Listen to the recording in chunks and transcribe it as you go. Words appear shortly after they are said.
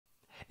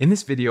In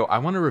this video, I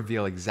want to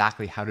reveal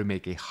exactly how to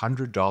make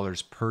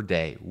 $100 per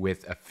day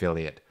with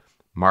affiliate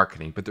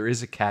marketing. But there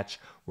is a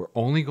catch. We're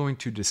only going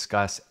to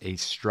discuss a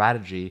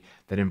strategy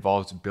that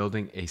involves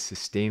building a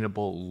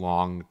sustainable,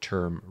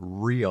 long-term,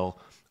 real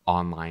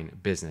online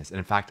business. And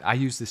in fact, I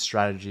use this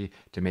strategy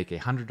to make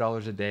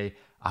 $100 a day,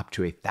 up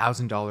to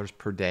 $1,000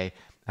 per day,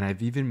 and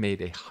I've even made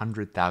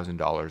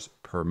 $100,000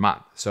 per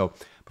month. So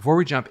before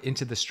we jump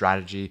into the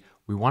strategy,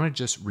 we want to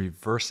just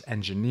reverse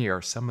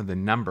engineer some of the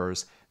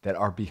numbers that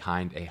are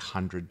behind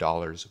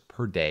 $100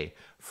 per day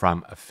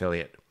from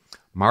affiliate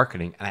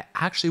marketing. And I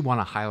actually want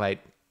to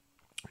highlight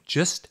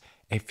just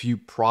a few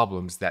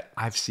problems that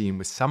I've seen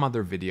with some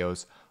other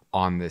videos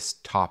on this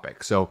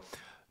topic. So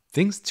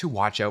things to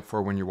watch out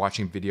for when you're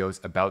watching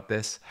videos about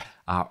this,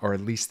 or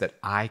at least that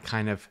I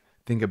kind of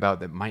think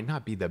about that might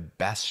not be the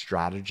best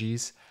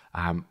strategies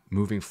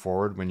moving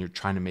forward when you're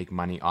trying to make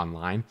money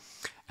online.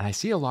 And I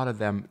see a lot of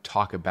them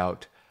talk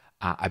about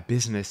a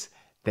business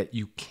that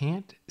you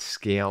can't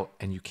scale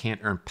and you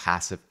can't earn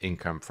passive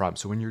income from.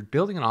 So when you're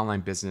building an online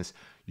business,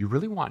 you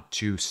really want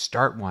to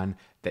start one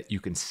that you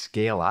can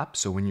scale up.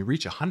 So when you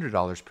reach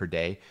 $100 per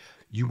day,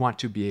 you want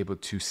to be able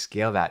to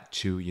scale that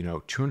to,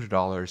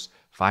 $200,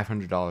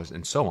 $500,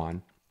 and so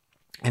on.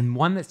 And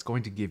one that's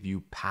going to give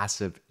you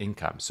passive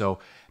income. So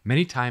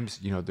many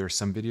times, there's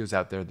some videos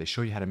out there, they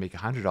show you how to make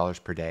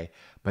 $100 per day,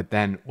 but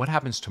then what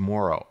happens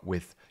tomorrow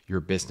with your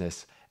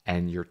business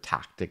and your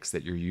tactics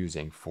that you're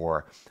using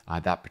for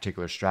that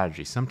particular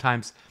strategy?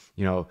 Sometimes,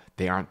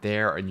 they aren't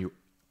there and you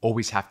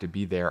always have to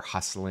be there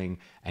hustling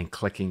and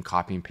clicking,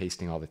 copying,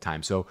 pasting all the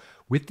time. So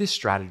with this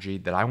strategy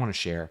that I want to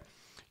share,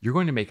 you're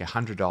going to make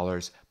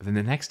 $100, but then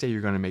the next day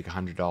you're going to make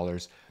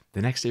 $100.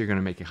 The next day you're going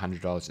to make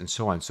 $100 and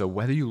so on. So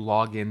whether you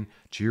log in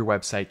to your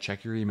website,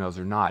 check your emails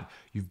or not,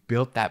 you've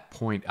built that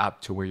point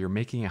up to where you're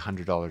making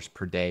 $100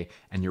 per day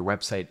and your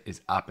website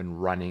is up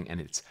and running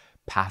and it's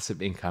passive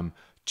income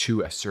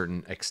to a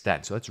certain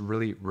extent. So that's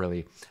really,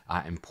 really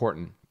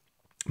important.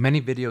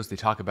 Many videos, they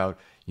talk about,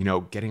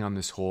 getting on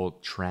this whole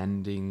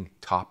trending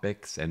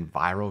topics and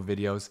viral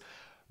videos.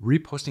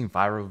 Reposting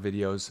viral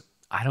videos,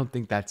 I don't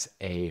think that's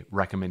a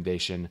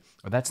recommendation,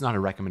 or that's not a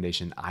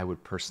recommendation I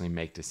would personally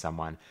make to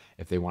someone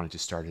if they wanted to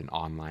start an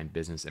online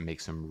business and make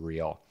some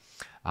real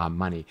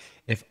money.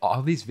 If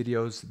all these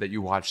videos that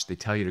you watch, they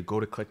tell you to go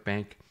to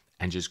ClickBank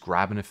and just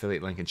grab an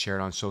affiliate link and share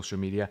it on social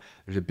media,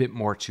 there's a bit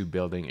more to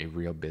building a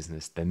real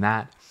business than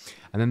that.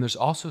 And then there's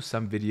also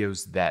some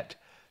videos that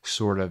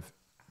sort of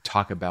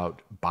talk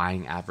about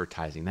buying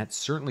advertising. That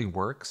certainly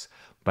works,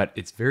 but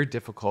it's very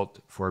difficult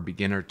for a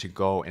beginner to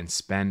go and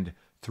spend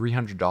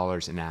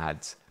 $300 in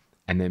ads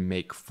and then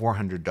make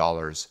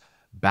 $400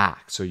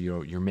 back. So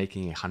you're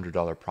making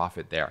 $100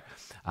 profit there.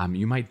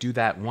 You might do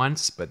that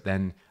once, but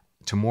then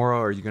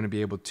tomorrow, are you going to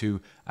be able to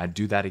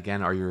do that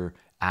again? Are your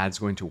ads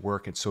going to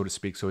work, and so to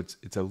speak? So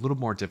it's a little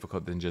more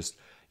difficult than just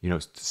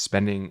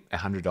spending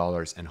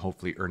 $100 and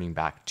hopefully earning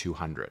back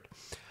 $200.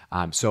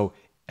 So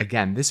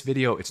again, this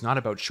video, it's not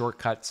about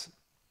shortcuts.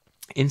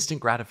 Instant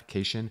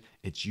gratification,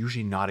 it's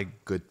usually not a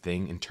good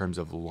thing in terms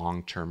of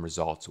long-term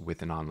results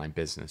with an online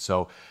business.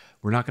 So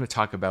we're not going to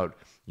talk about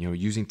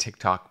using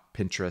TikTok,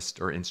 Pinterest,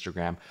 or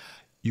Instagram.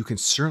 You can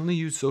certainly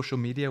use social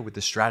media with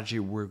the strategy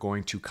we're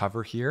going to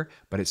cover here,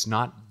 but it's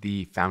not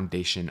the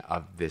foundation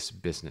of this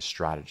business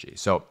strategy.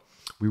 So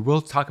we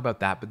will talk about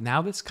that, but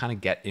now let's kind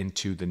of get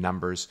into the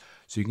numbers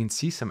so you can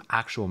see some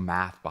actual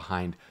math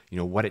behind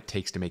what it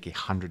takes to make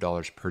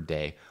 $100 per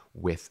day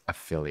with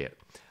affiliate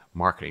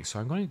marketing. So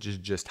I'm going to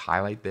just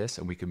highlight this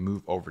and we can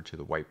move over to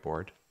the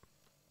whiteboard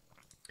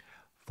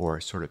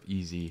for sort of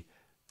easy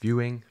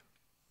viewing.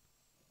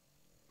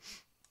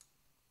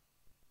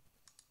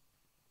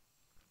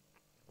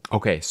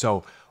 Okay,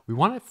 so we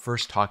want to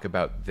first talk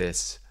about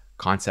this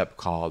concept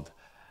called,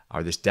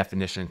 or this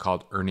definition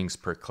called earnings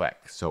per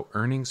click. So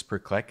earnings per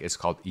click is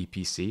called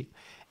EPC.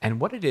 And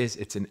what it is,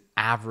 it's an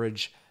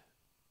average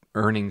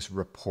earnings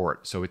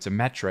report. So it's a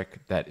metric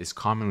that is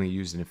commonly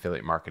used in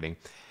affiliate marketing.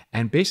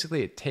 And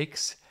basically it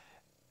takes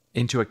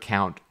into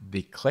account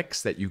the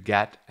clicks that you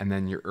get and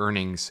then your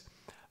earnings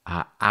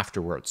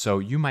afterwards. So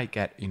you might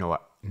get,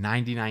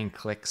 99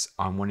 clicks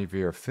on one of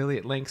your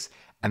affiliate links,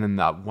 and then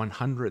the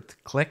 100th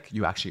click,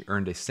 you actually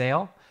earned a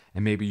sale,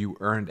 and maybe you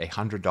earned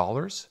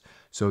 $100.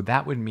 So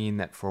that would mean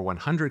that for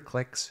 100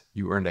 clicks,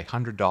 you earned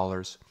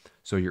 $100.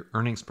 So your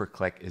earnings per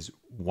click is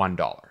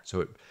 $1.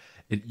 So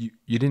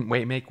you didn't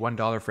make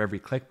 $1 for every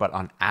click, but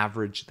on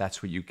average,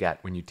 that's what you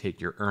get when you take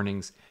your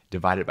earnings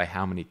divided by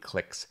how many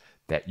clicks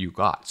that you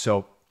got.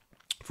 So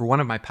for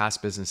one of my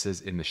past businesses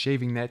in the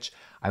shaving niche,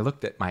 I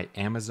looked at my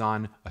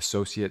Amazon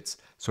associates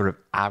sort of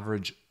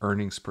average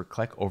earnings per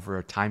click over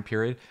a time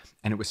period,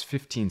 and it was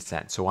 15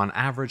 cents. So on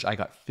average, I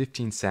got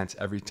 15 cents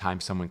every time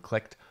someone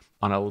clicked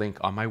on a link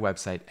on my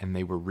website and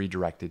they were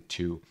redirected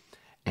to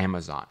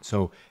Amazon.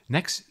 So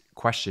next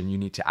question you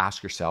need to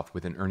ask yourself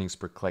with an earnings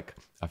per click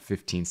of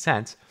 15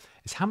 cents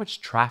is how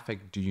much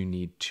traffic do you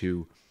need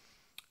to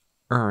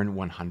earn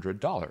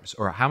 $100?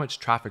 Or how much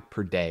traffic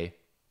per day,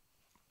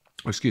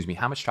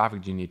 how much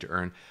traffic do you need to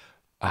earn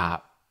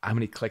how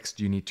many clicks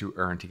do you need to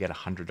earn to get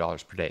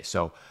 $100 per day?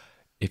 So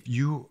if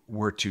you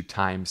were to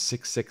times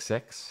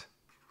 666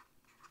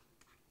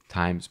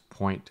 times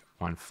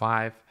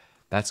 0.15,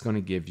 that's going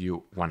to give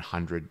you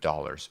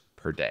 $100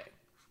 per day.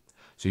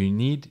 So you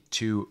need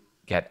to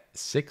get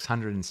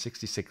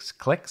 666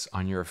 clicks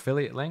on your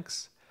affiliate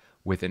links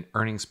with an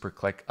earnings per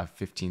click of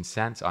 15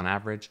 cents on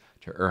average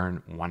to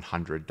earn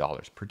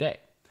 $100 per day.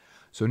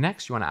 So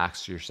next you want to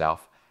ask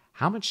yourself,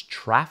 how much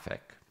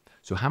traffic,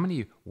 so how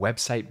many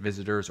website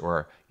visitors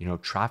or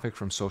traffic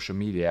from social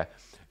media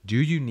do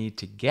you need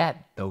to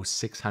get those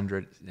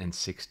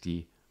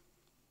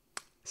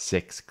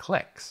 666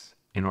 clicks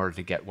in order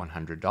to get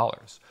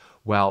 $100?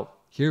 Well,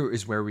 here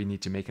is where we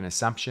need to make an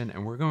assumption,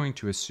 and we're going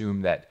to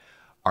assume that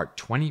our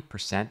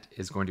 20%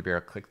 is going to be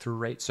our click-through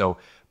rate. So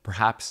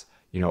perhaps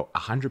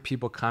 100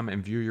 people come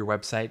and view your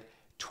website,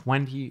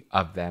 20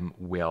 of them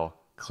will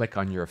click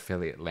on your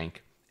affiliate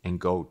link and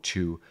go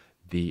to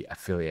the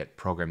affiliate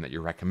program that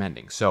you're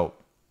recommending. So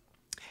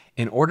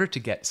in order to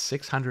get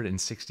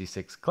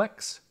 666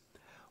 clicks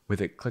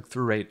with a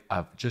click-through rate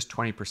of just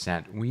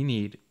 20%, we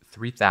need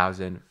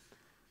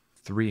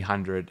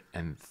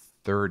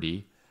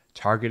 3,330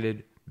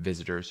 targeted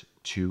visitors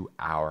to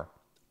our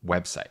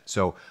website.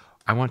 So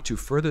I want to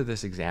further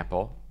this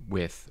example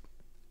with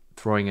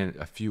throwing in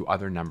a few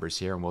other numbers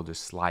here, and we'll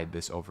just slide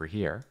this over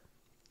here.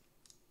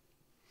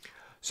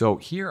 So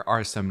here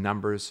are some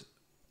numbers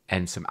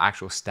and some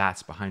actual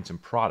stats behind some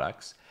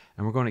products,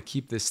 and we're going to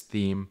keep this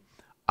theme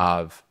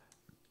of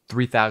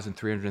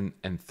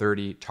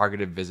 3,330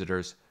 targeted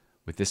visitors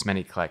with this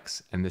many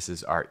clicks, and this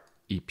is our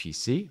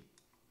EPC.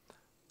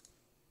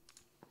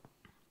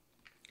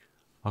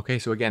 Okay,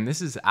 so again,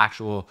 this is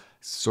actual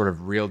sort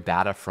of real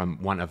data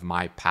from one of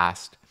my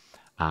past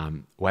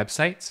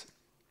websites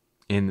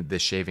in the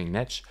shaving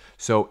niche.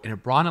 So in a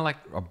Braun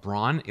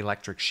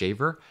electric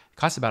shaver, it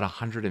costs about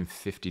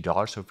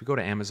 $150. So if we go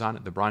to Amazon,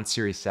 the Braun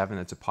Series 7,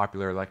 that's a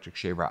popular electric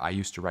shaver I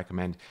used to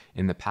recommend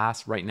in the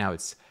past. Right now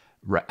it's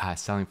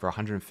selling for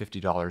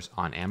 $150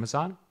 on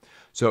Amazon.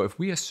 So if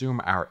we assume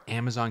our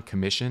Amazon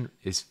commission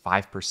is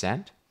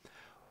 5%,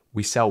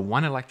 we sell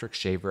one electric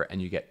shaver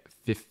and you get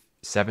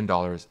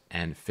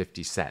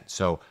 $7.50.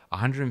 So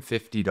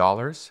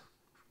 $150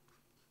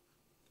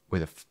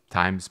 with a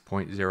times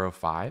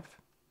 0.05,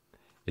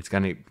 it's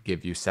going to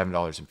give you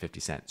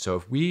 $7.50. So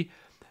if we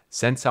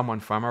send someone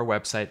from our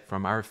website,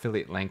 from our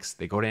affiliate links,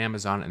 they go to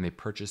Amazon and they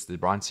purchase the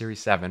Braun Series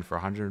 7 for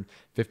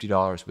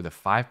 $150 with a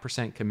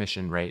 5%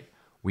 commission rate,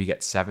 we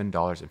get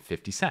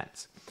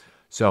 $7.50.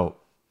 So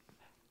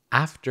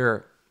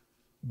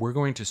we're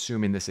going to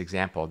assume in this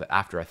example that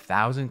after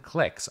 1,000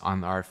 clicks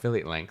on our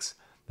affiliate links,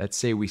 let's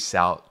say we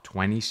sell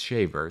 20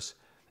 shavers,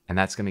 and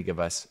that's going to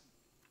give us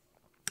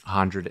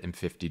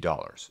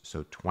 $150.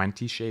 So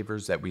 20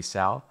 shavers that we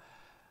sell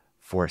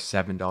for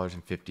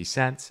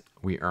 $7.50,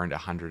 we earned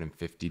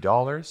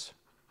 $150,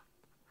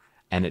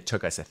 and it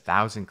took us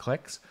 1,000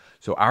 clicks.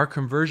 So our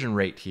conversion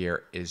rate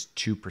here is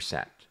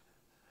 2%.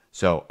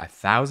 So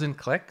 1,000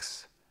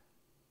 clicks,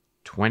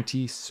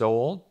 20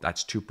 sold,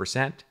 that's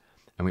 2%,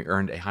 and we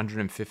earned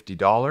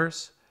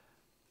 $150.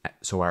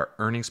 So our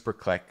earnings per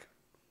click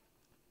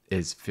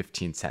is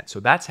 15 cents. So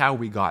that's how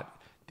we got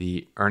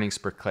the earnings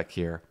per click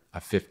here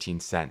of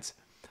 15 cents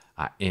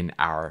in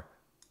our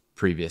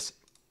previous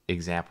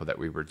example that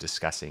we were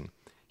discussing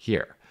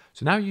here.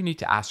 So now you need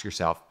to ask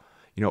yourself,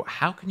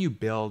 how can you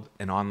build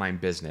an online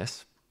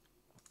business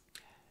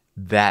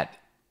that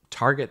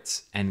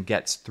targets and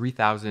gets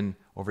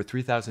over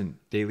 3,000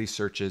 daily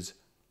searches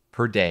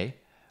per day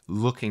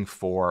looking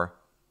for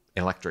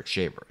electric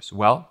shavers?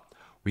 Well,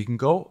 we can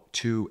go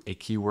to a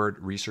keyword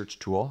research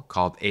tool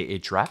called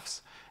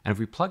Ahrefs, and if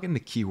we plug in the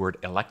keyword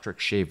electric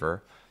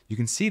shaver, you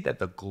can see that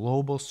the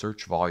global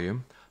search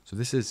volume, so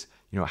this is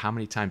how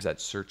many times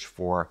that's searched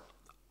for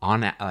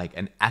on like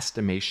an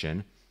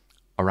estimation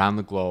around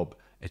the globe,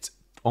 it's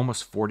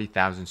almost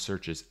 40,000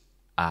 searches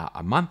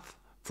a month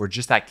for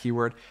just that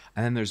keyword.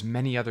 And then there's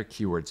many other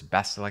keywords,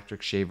 best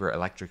electric shaver,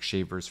 electric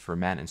shavers for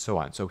men, and so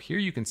on. So here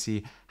you can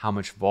see how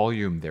much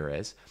volume there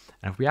is.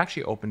 And if we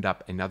actually opened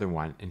up another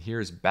one, and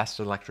here's best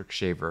electric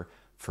shaver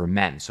for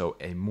men, so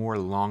a more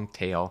long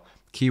tail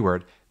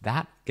keyword,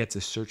 that gets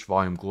a search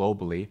volume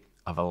globally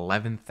of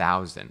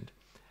 11,000.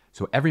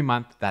 So every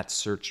month that's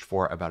searched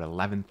for about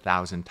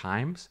 11,000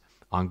 times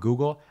on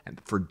Google, and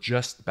for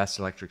just best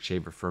electric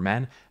shaver for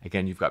men.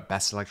 Again, you've got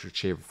best electric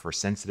shaver for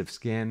sensitive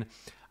skin,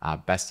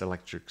 best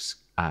electric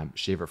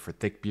shaver for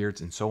thick beards,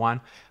 and so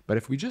on. But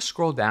if we just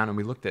scroll down and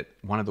we looked at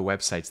one of the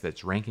websites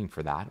that's ranking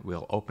for that,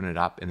 we'll open it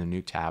up in the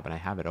new tab, and I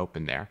have it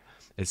open there.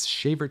 It's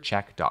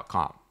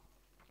shavercheck.com.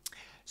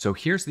 So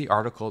here's the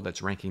article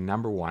that's ranking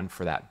number 1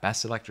 for that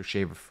best electric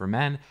shaver for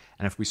men.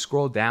 And if we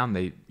scroll down,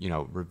 they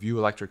review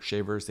electric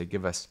shavers. They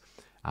give us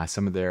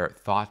some of their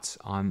thoughts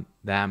on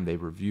them. They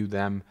review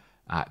them.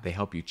 They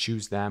help you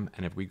choose them.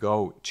 And if we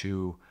go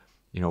to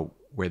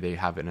where they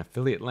have an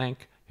affiliate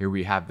link, here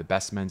we have the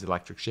best men's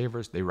electric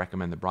shavers. They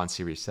recommend the Braun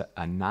Series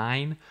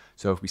 9.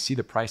 So if we see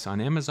the price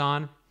on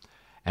Amazon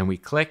and we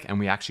click and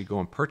we actually go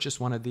and purchase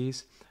one of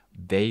these,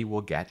 they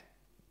will get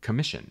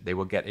commission. They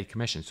will get a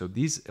commission. So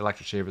these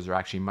electric shavers are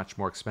actually much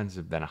more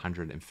expensive than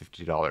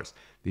 $150.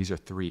 These are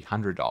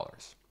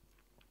 $300.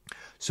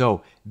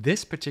 So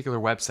this particular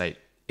website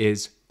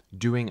is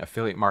doing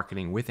affiliate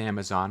marketing with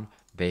Amazon.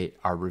 They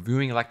are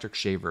reviewing electric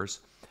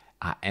shavers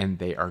and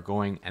they are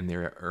going and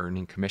they're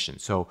earning commission.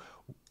 So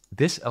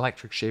this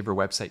electric shaver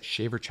website,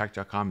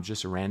 shavercheck.com,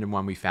 just a random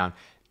one we found.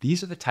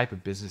 These are the type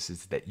of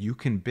businesses that you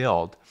can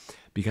build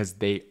because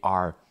they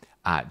are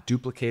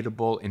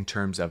duplicatable in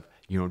terms of,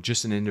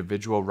 just an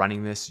individual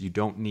running this. You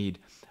don't need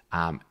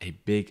a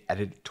big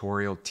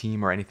editorial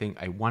team or anything.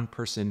 A one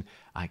person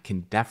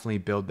can definitely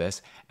build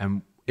this.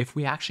 And if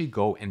we actually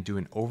go and do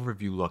an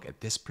overview look at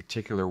this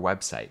particular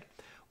website,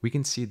 we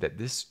can see that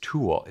this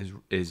tool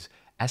is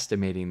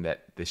estimating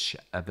that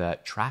the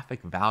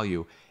traffic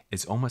value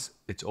is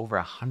it's over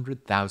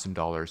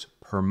 $100,000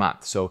 per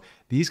month. So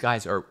these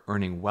guys are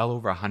earning well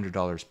over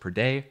 $100 per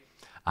day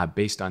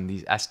based on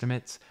these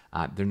estimates.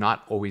 They're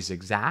not always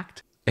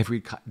exact. If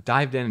we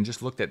dived in and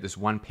just looked at this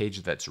one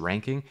page that's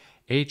ranking,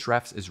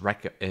 Ahrefs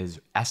is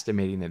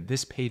estimating that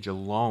this page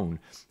alone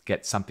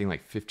gets something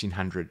like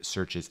 1,500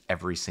 searches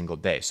every single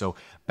day. So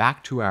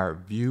back to our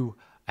view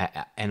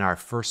and our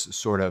first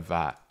sort of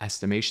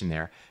estimation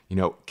there,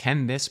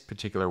 can this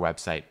particular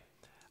website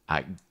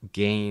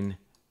gain,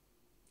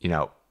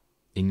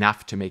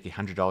 enough to make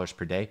 $100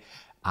 per day?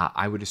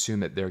 I would assume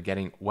that they're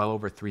getting well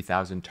over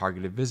 3,000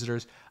 targeted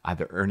visitors.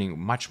 They're earning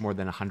much more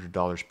than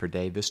 $100 per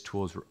day. This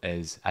tool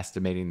is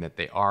estimating that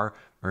they are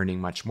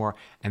earning much more.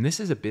 And this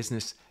is a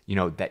business,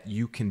 that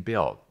you can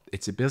build.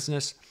 It's a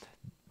business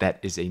that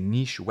is a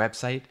niche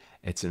website.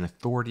 It's an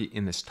authority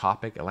in this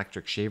topic,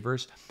 electric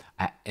shavers,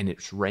 and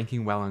it's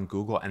ranking well on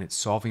Google and it's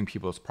solving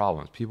people's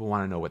problems. People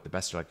want to know what the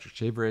best electric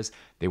shaver is.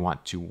 They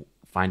want to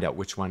find out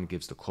which one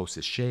gives the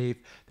closest shave.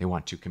 They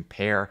want to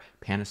compare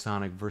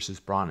Panasonic versus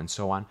Braun and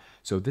so on.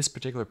 So this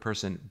particular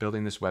person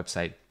building this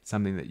website,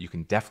 something that you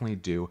can definitely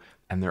do,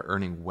 and they're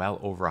earning well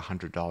over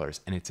 $100.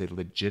 And it's a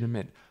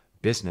legitimate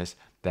business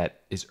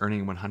that is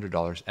earning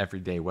 $100 every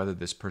day, whether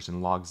this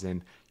person logs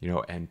in,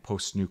 and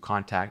posts new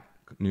content,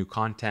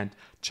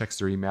 checks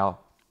their email.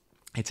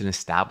 It's an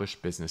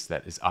established business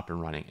that is up and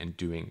running and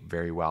doing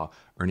very well,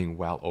 earning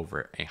well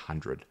over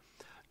 $100.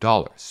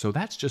 So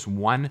that's just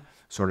one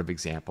sort of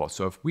example.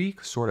 So if we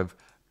sort of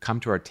come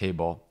to our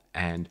table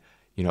and,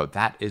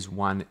 that is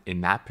one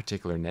in that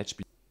particular niche,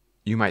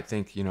 you might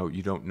think,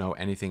 you don't know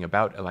anything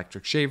about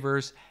electric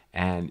shavers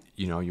and,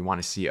 you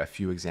want to see a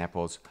few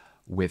examples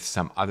with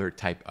some other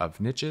type of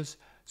niches.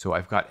 So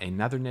I've got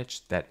another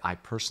niche that I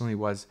personally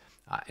was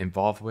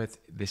involved with.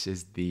 This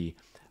is the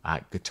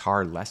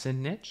guitar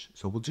lesson niche.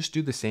 So we'll just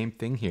do the same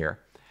thing here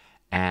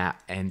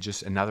and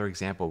just another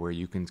example where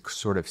you can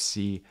sort of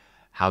see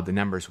how the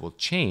numbers will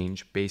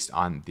change based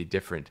on the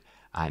different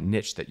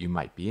niche that you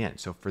might be in.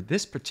 So for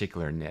this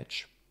particular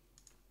niche,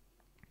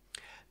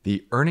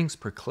 the earnings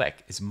per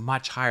click is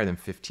much higher than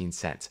 15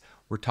 cents.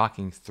 We're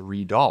talking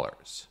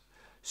 $3.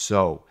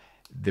 So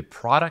the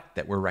product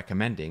that we're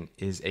recommending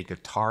is a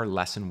guitar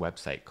lesson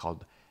website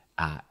called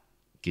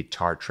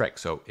Guitar Trick.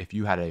 So if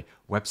you had a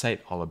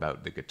website all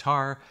about the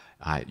guitar,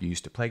 you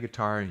used to play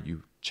guitar,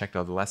 you checked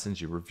all the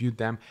lessons, you reviewed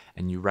them,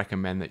 and you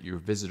recommend that your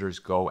visitors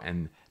go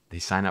and they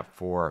sign up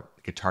for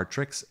Guitar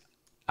Tricks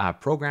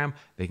program.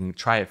 They can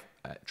try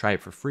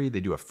it for free.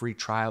 They do a free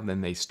trial. Then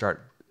they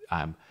start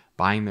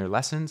buying their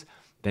lessons.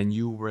 Then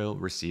you will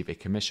receive a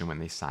commission when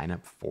they sign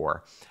up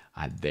for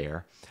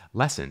their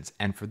lessons.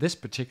 And for this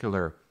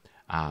particular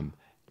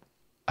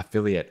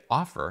affiliate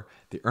offer,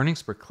 the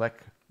earnings per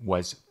click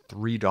was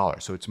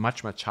 $3. So it's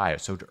much, much higher.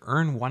 So to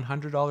earn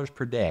 $100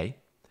 per day,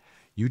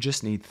 you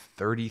just need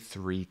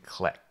 33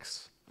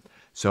 clicks.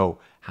 So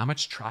how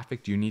much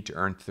traffic do you need to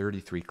earn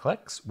 33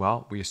 clicks?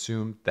 Well, we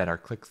assumed that our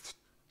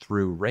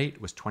click-through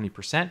rate was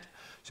 20%.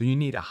 So you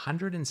need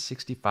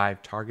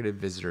 165 targeted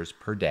visitors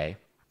per day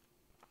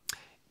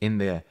in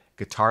the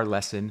guitar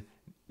lesson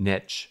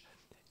niche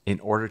in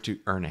order to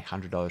earn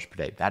 $100 per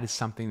day. That is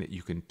something that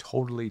you can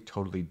totally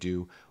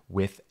do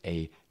with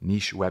a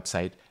niche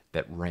website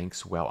that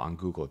ranks well on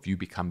Google if you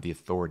become the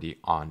authority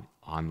on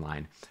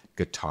online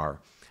guitar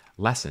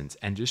lessons.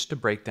 And just to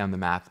break down the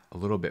math a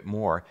little bit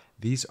more,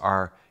 these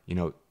are,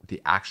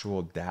 the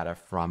actual data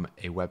from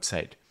a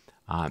website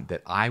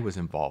that I was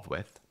involved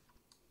with.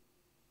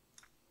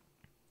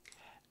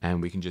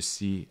 And we can just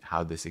see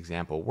how this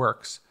example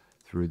works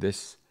through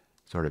this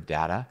sort of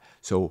data.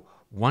 So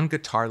one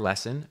guitar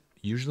lesson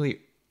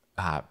usually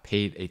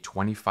paid a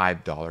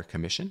 $25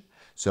 commission.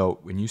 So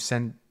when you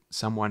send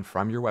someone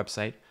from your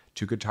website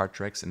to Guitar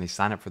Tricks and they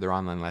sign up for their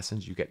online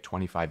lessons, you get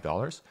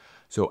 $25.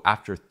 So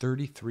after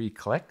 33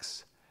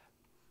 clicks,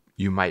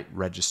 you might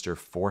register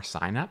 4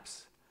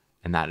 signups,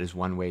 and that is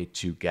one way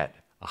to get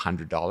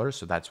 $100.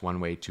 So that's one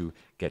way to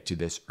get to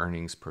this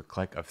earnings per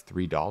click of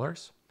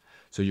 $3.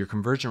 So your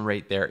conversion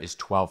rate there is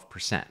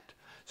 12%.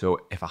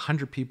 So if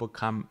 100 people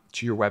come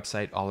to your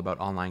website all about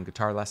online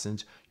guitar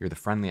lessons, you're the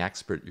friendly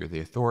expert, you're the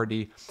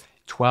authority,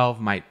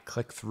 12 might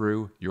click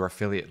through your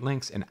affiliate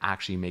links and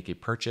actually make a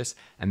purchase.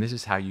 And this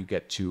is how you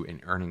get to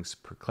an earnings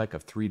per click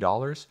of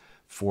 $3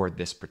 for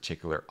this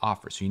particular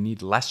offer. So you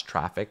need less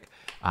traffic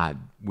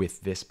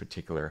with this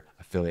particular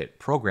affiliate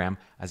program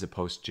as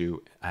opposed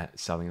to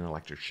selling an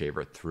electric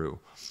shaver through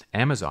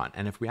Amazon.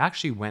 And if we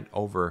actually went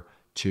over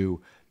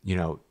to,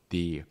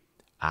 the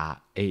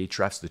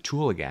Ahrefs, the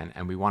tool again,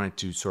 and we wanted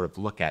to sort of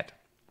look at,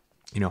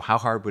 how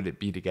hard would it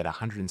be to get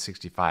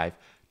 165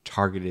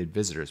 targeted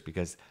visitors,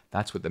 because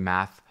that's what the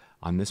math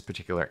on this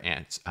particular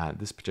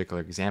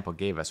example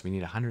gave us. We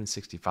need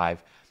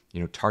 165,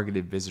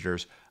 targeted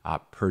visitors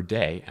per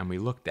day, and we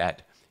looked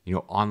at,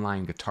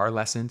 online guitar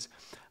lessons.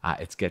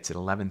 It gets at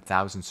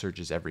 11,000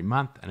 searches every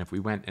month, and if we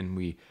went and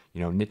we,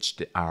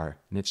 niched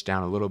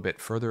down a little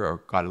bit further or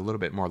got a little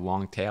bit more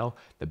long tail,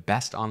 the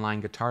best online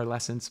guitar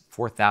lessons,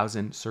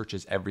 4,000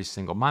 searches every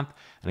single month.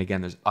 And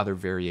again, there's other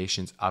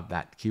variations of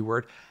that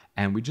keyword.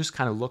 And we just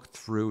kind of looked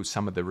through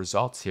some of the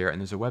results here, and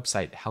there's a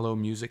website, Hello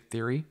Music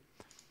Theory.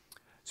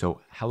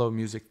 So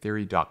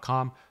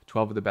hellomusictheory.com,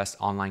 12 of the best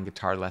online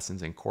guitar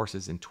lessons and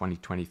courses in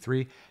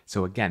 2023.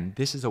 So again,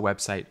 this is a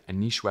website, a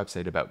niche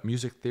website about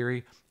music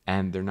theory,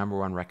 and their number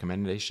one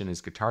recommendation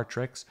is guitar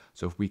tricks.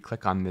 So if we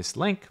click on this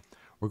link,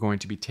 we're going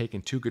to be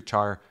taken to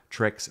guitar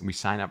tricks, and we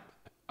sign up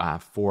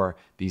for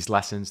these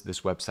lessons.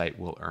 This website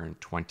will earn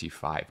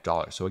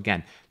 $25. So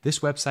again, this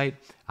website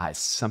is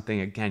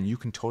something, again, you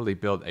can totally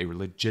build a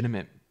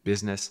legitimate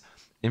business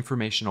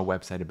informational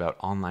website about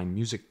online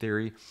music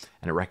theory,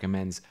 and it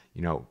recommends,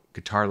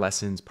 guitar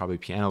lessons, probably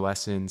piano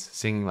lessons,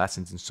 singing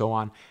lessons, and so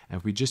on. And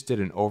if we just did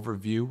an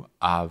overview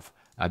of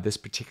this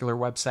particular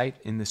website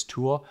in this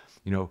tool,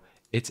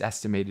 its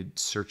estimated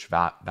search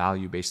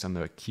value based on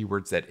the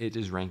keywords that it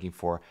is ranking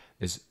for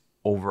is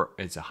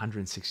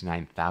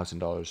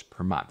 $169,000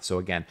 per month. So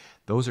again,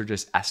 those are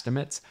just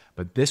estimates,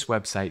 but this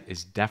website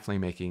is definitely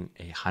making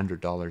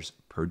 $100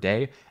 per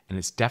day, and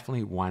it's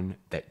definitely one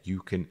that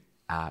you can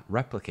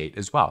replicate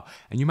as well.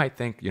 And you might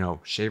think,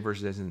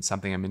 shavers isn't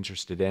something I'm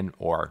interested in,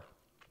 or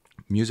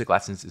music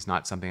lessons is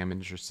not something I'm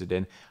interested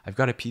in. I've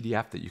got a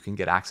PDF that you can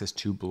get access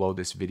to below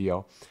this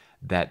video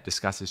that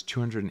discusses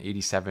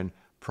 287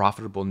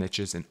 profitable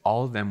niches, and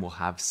all of them will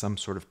have some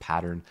sort of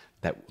pattern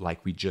that,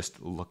 like we just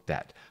looked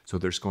at. So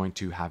there's going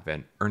to have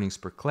an earnings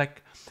per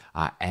click,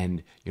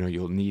 and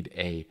you'll need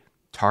a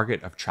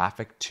target of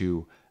traffic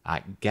to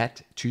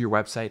get to your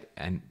website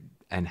and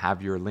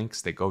have your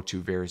links that go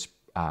to various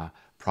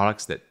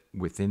products that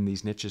within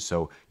these niches.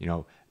 So,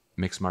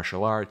 mixed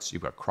martial arts,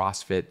 you've got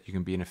CrossFit, you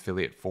can be an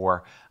affiliate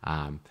for.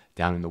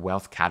 Down in the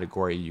wealth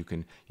category, you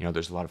can,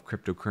 there's a lot of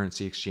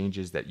cryptocurrency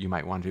exchanges that you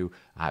might want to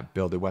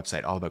build a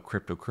website all about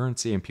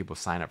cryptocurrency, and people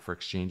sign up for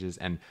exchanges,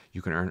 and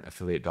you can earn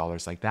affiliate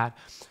dollars like that.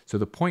 So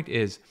the point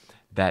is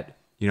that,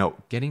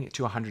 getting it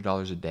to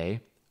 $100 a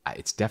day,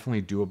 it's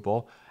definitely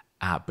doable.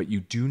 But you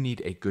do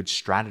need a good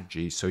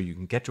strategy so you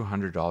can get to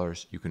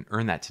 $100. You can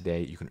earn that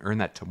today, you can earn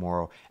that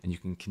tomorrow, and you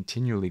can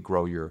continually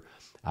grow your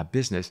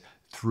business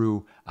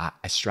through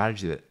a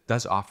strategy that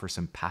does offer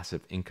some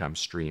passive income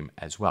stream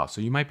as well.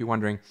 So you might be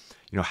wondering,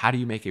 how do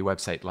you make a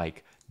website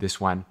like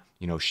this one,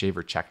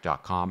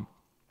 shavercheck.com?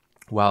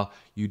 Well,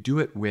 you do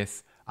it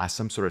with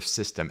some sort of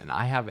system. And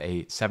I have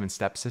a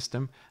 7-step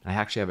system, and I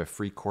actually have a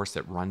free course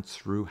that runs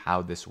through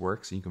how this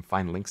works. And you can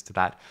find links to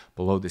that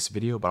below this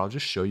video, but I'll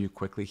just show you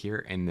quickly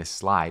here in this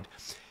slide.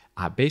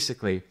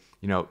 Basically,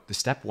 the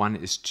step one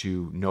is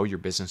to know your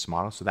business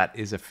model. So that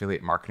is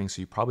affiliate marketing.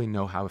 So you probably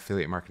know how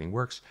affiliate marketing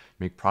works.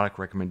 Make product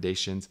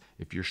recommendations.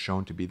 If you're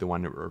shown to be the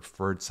one that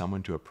referred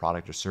someone to a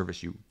product or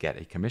service, you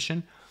get a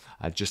commission.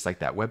 Just like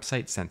that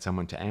website sent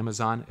someone to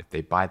Amazon. If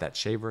they buy that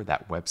shaver,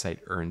 that website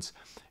earns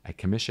a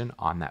commission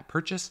on that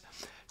purchase.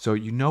 So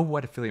you know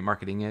what affiliate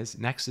marketing is.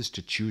 Next is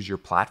to choose your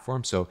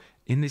platform. So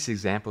in these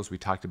examples, we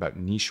talked about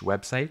niche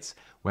websites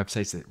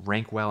that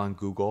rank well on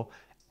Google.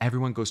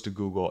 Everyone goes to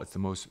Google. It's the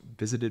most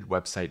visited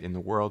website in the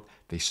world.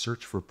 They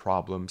search for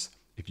problems.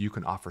 If you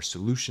can offer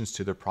solutions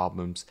to their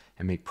problems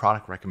and make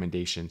product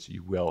recommendations,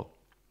 you will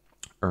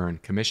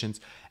earn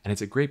commissions. And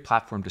it's a great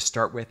platform to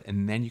start with,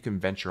 and then you can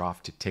venture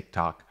off to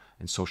TikTok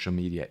and social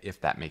media if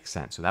that makes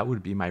sense. So that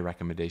would be my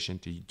recommendation,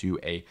 to do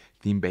a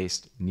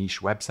theme-based niche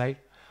website.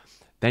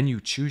 Then you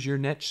choose your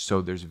niche.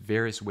 So there's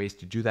various ways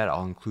to do that.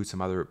 I'll include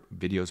some other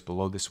videos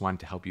below this one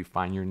to help you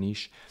find your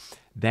niche.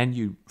 Then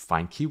you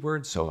find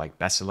keywords. So like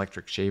best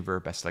electric shaver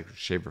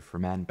for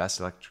men, best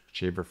electric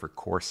shaver for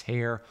coarse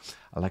hair,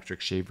 electric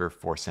shaver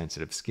for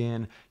sensitive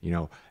skin,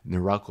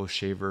 Norelco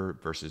shaver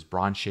versus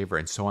bronze shaver,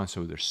 and so on.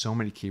 So there's so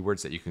many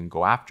keywords that you can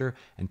go after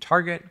and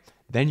target.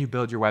 Then you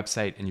build your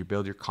website and you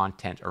build your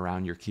content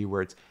around your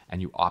keywords,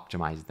 and you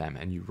optimize them,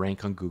 and you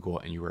rank on Google,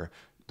 and you are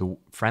the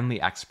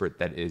friendly expert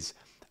that is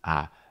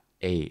an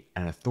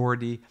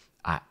authority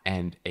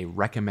and a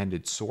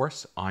recommended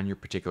source on your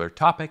particular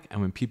topic.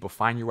 And when people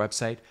find your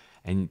website,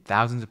 and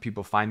thousands of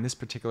people find this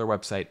particular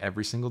website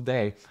every single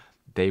day,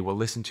 they will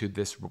listen to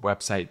this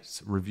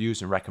website's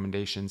reviews and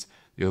recommendations.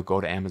 You'll go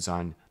to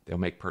Amazon, they'll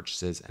make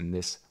purchases, and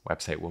this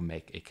website will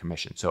make a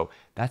commission. So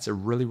that's a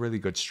really, really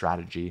good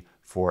strategy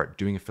for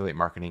doing affiliate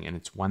marketing, and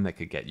it's one that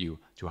could get you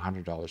to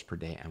 $100 per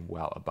day and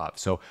well above.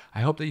 So I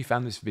hope that you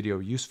found this video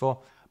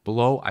useful.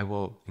 Below, I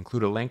will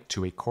include a link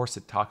to a course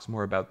that talks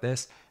more about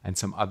this and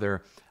some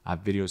other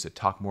videos that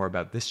talk more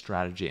about this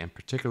strategy and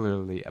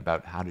particularly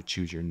about how to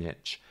choose your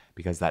niche,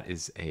 because that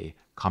is a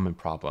common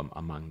problem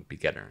among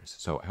beginners.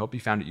 So I hope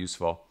you found it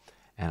useful,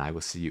 and I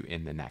will see you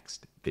in the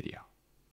next video.